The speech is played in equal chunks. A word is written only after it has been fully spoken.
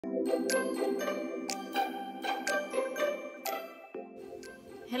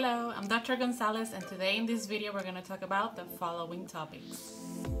Hello, I'm Dr. Gonzalez, and today in this video we're going to talk about the following topics.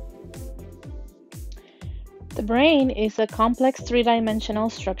 The brain is a complex three-dimensional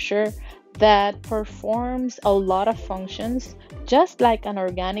structure that performs a lot of functions just like an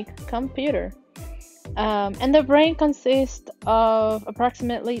organic computer. And the brain consists of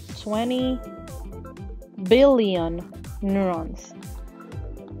approximately 20 billion neurons.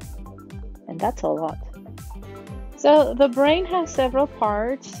 And that's a lot. So the brain has several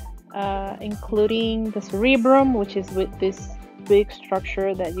parts, including the cerebrum, which is with this big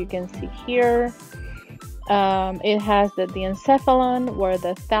structure that you can see here. It has the encephalon, where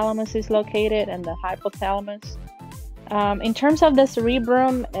the thalamus is located, and the hypothalamus. In terms of the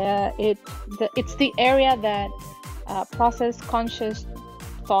cerebrum, it's the area that processes conscious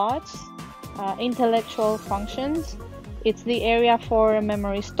thoughts, intellectual functions. It's the area for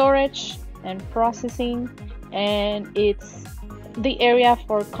memory storage and processing, and it's the area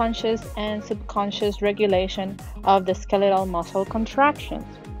for conscious and subconscious regulation of the skeletal muscle contractions.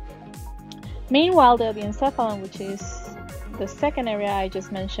 Meanwhile, the encephalon, which is the second area I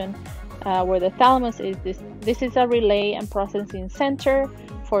just mentioned, where the thalamus is, this is a relay and processing center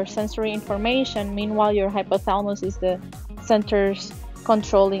for sensory information. Meanwhile, your hypothalamus is the centers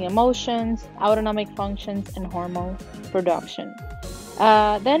controlling emotions, autonomic functions, and hormone production.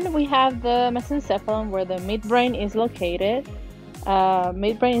 Then we have the mesencephalon, where the midbrain is located.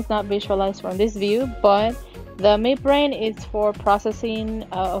 Midbrain is not visualized from this view, but the midbrain is for processing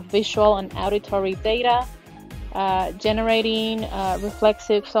of visual and auditory data, generating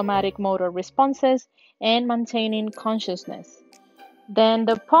reflexive somatic motor responses, and maintaining consciousness. Then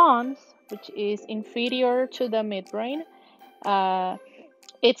the pons, which is inferior to the midbrain,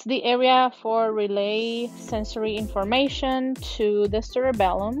 it's the area for relay sensory information to the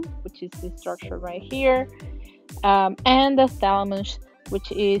cerebellum, which is this structure right here, and the thalamus,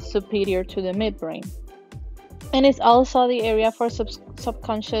 which is superior to the midbrain. And it's also the area for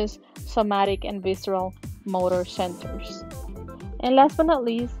subconscious, somatic, and visceral motor centers. And last but not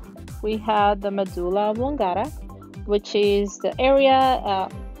least, we have the medulla oblongata, which is the area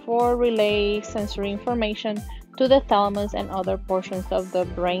for relay sensory information to the thalamus and other portions of the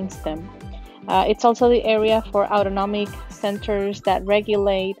brainstem. It's also the area for autonomic centers that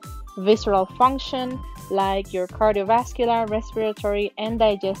regulate visceral function, like your cardiovascular, respiratory, and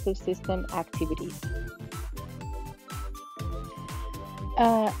digestive system activities.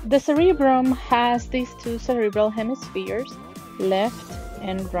 The cerebrum has these two cerebral hemispheres, left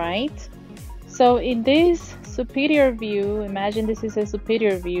and right. So in this superior view, imagine this is a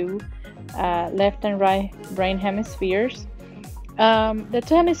superior view, left and right brain hemispheres. The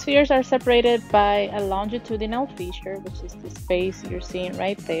two hemispheres are separated by a longitudinal fissure, which is the space you're seeing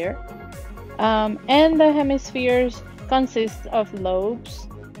right there. And the hemispheres consist of lobes,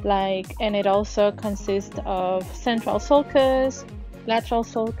 and it also consists of central sulcus, lateral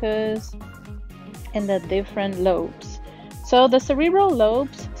sulcus, and the different lobes. So the cerebral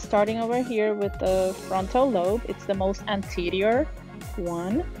lobes, starting over here with the frontal lobe, it's the most anterior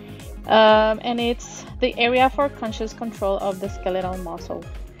one, and it's the area for conscious control of the skeletal muscle,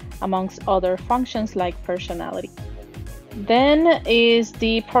 amongst other functions like personality. Then is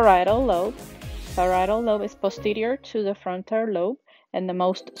the parietal lobe. Parietal lobe is posterior to the frontal lobe and the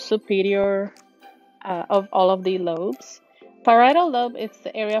most superior of all of the lobes. Parietal lobe is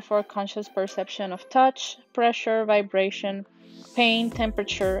the area for conscious perception of touch, pressure, vibration, pain,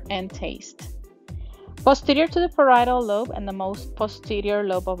 temperature, and taste. Posterior to the parietal lobe and the most posterior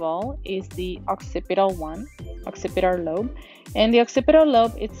lobe of all is the occipital lobe. And the occipital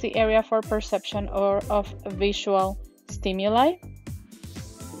lobe is the area for perception of visual stimuli.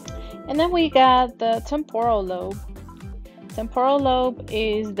 And then we got the temporal lobe. Temporal lobe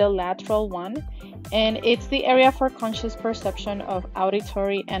is the lateral one, and it's the area for conscious perception of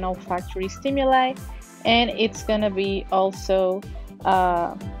auditory and olfactory stimuli, and it's going to be also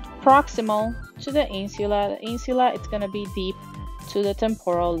proximal to the insula. The insula, it's going to be deep to the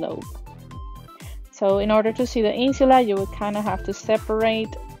temporal lobe. So in order to see the insula, you would kind of have to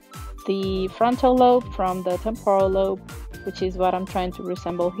separate the frontal lobe from the temporal lobe, which is what I'm trying to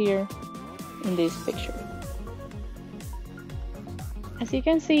resemble here in this picture. As you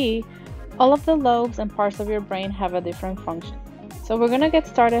can see, all of the lobes and parts of your brain have a different function. So we're going to get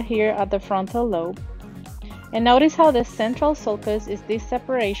started here at the frontal lobe. And notice how the central sulcus is this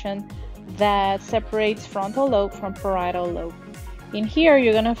separation that separates frontal lobe from parietal lobe. In here,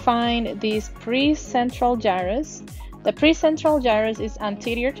 you're going to find this precentral gyrus. The precentral gyrus is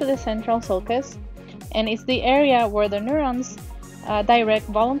anterior to the central sulcus, and it's the area where the neurons direct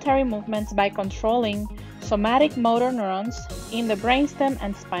voluntary movements by controlling somatic motor neurons in the brainstem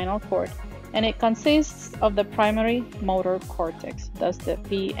and spinal cord, and it consists of the primary motor cortex, thus the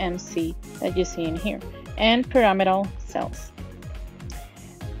PMC that you see in here, and pyramidal cells.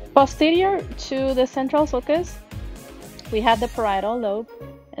 Posterior to the central sulcus, we have the parietal lobe,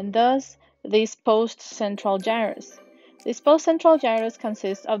 and thus this post-central gyrus. This post-central gyrus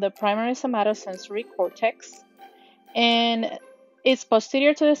consists of the primary somatosensory cortex, and it's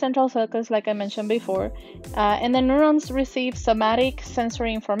posterior to the central sulcus, like I mentioned before, and the neurons receive somatic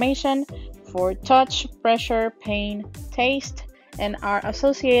sensory information for touch, pressure, pain, taste, and are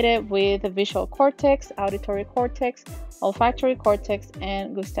associated with the visual cortex, auditory cortex, olfactory cortex,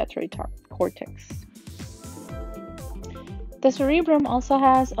 and gustatory cortex. The cerebrum also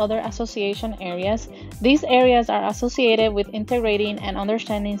has other association areas. These areas are associated with integrating and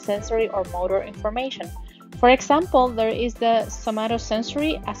understanding sensory or motor information. For example, there is the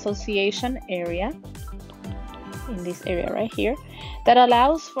somatosensory association area, in this area right here, that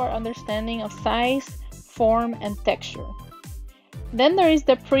allows for understanding of size, form, and texture. Then there is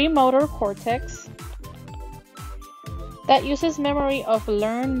the premotor cortex that uses memory of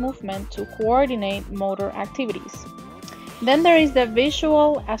learned movement to coordinate motor activities. Then there is the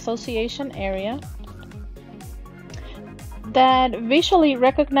visual association area that visually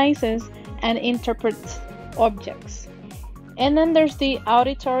recognizes and interprets objects. And then there's the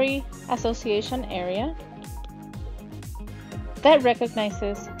auditory association area that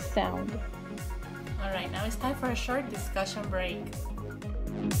recognizes sound. All right, now it's time for a short discussion break.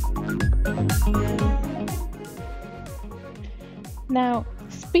 Now,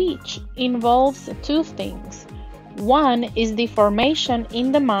 speech involves two things. One is the formation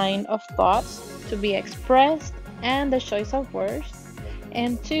in the mind of thoughts to be expressed and the choice of words,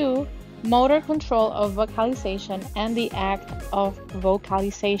 and two, motor control of vocalization and the act of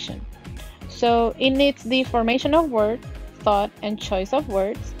vocalization. So it needs the formation of word, thought, and choice of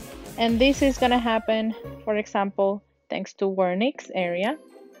words, and this is going to happen, for example, thanks to Wernicke's area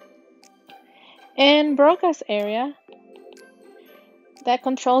and Broca's area that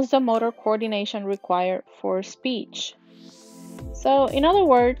controls the motor coordination required for speech. So in other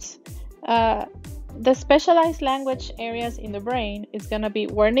words, the specialized language areas in the brain is going to be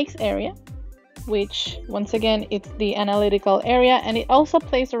Wernicke's area, which once again it's the analytical area, and it also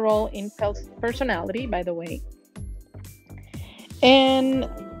plays a role in personality, by the way. And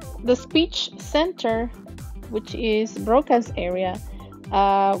the speech center, which is Broca's area,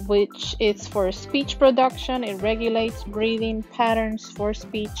 which is for speech production. It regulates breathing patterns for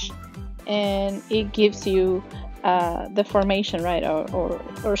speech, and it gives you the formation, right,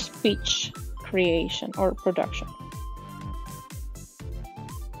 or speech creation or production.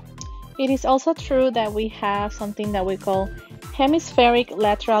 It is also true that we have something that we call hemispheric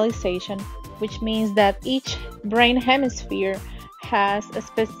lateralization, which means that each brain hemisphere has a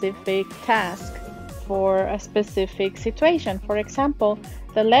specific task for a specific situation. For example,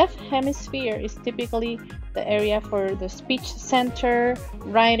 the left hemisphere is typically the area for the speech center,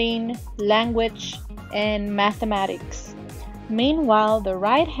 writing, language, and mathematics. Meanwhile, the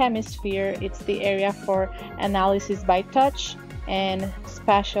right hemisphere is the area for analysis by touch and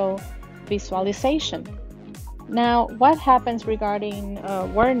spatial visualization. Now, what happens regarding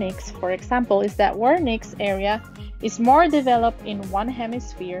Wernicke's, for example, is that Wernicke's area is more developed in one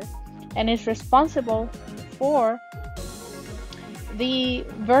hemisphere and is responsible for the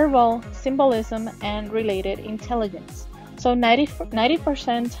verbal symbolism and related intelligence. So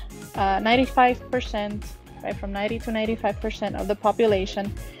 95%, right, from 90 to 95% of the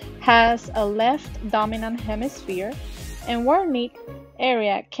population has a left dominant hemisphere, and Wernicke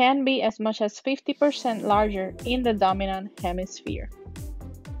area can be as much as 50% larger in the dominant hemisphere.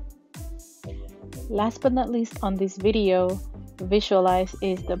 Last but not least on this video, visualize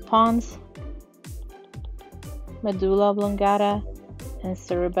is the Pons, Medulla Oblongata, and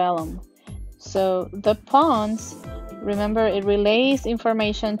Cerebellum. So the Pons, remember, it relays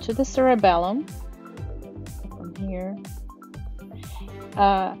information to the cerebellum from here,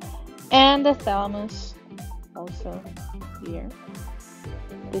 and the thalamus also here.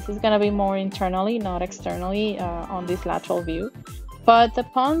 This is going to be more internally, not externally, on this lateral view. But the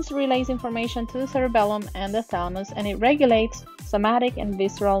Pons relays information to the cerebellum and the thalamus, and it regulates somatic and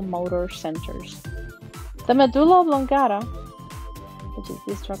visceral motor centers. The Medulla Oblongata, which is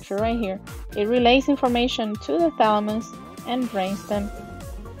this structure right here, it relays information to the thalamus and brainstem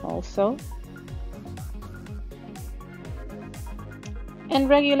also, and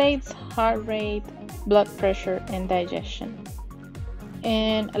regulates heart rate, blood pressure, and digestion.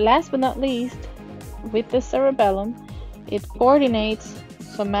 And last but not least, with the cerebellum, It coordinates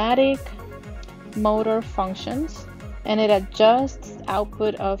somatic motor functions, and it adjusts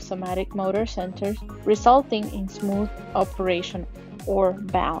output of somatic motor centers, resulting in smooth operation or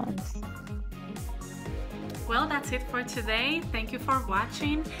balance. Well, that's it for today. Thank you for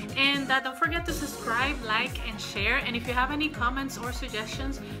watching, and don't forget to subscribe, like, and share. And if you have any comments or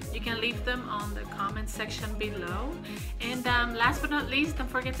suggestions, you can leave them on the comment section below. And last but not least, don't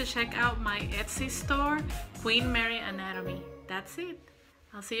forget to check out my Etsy store, Queen Mary Anatomy. That's it.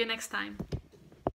 I'll see you next time.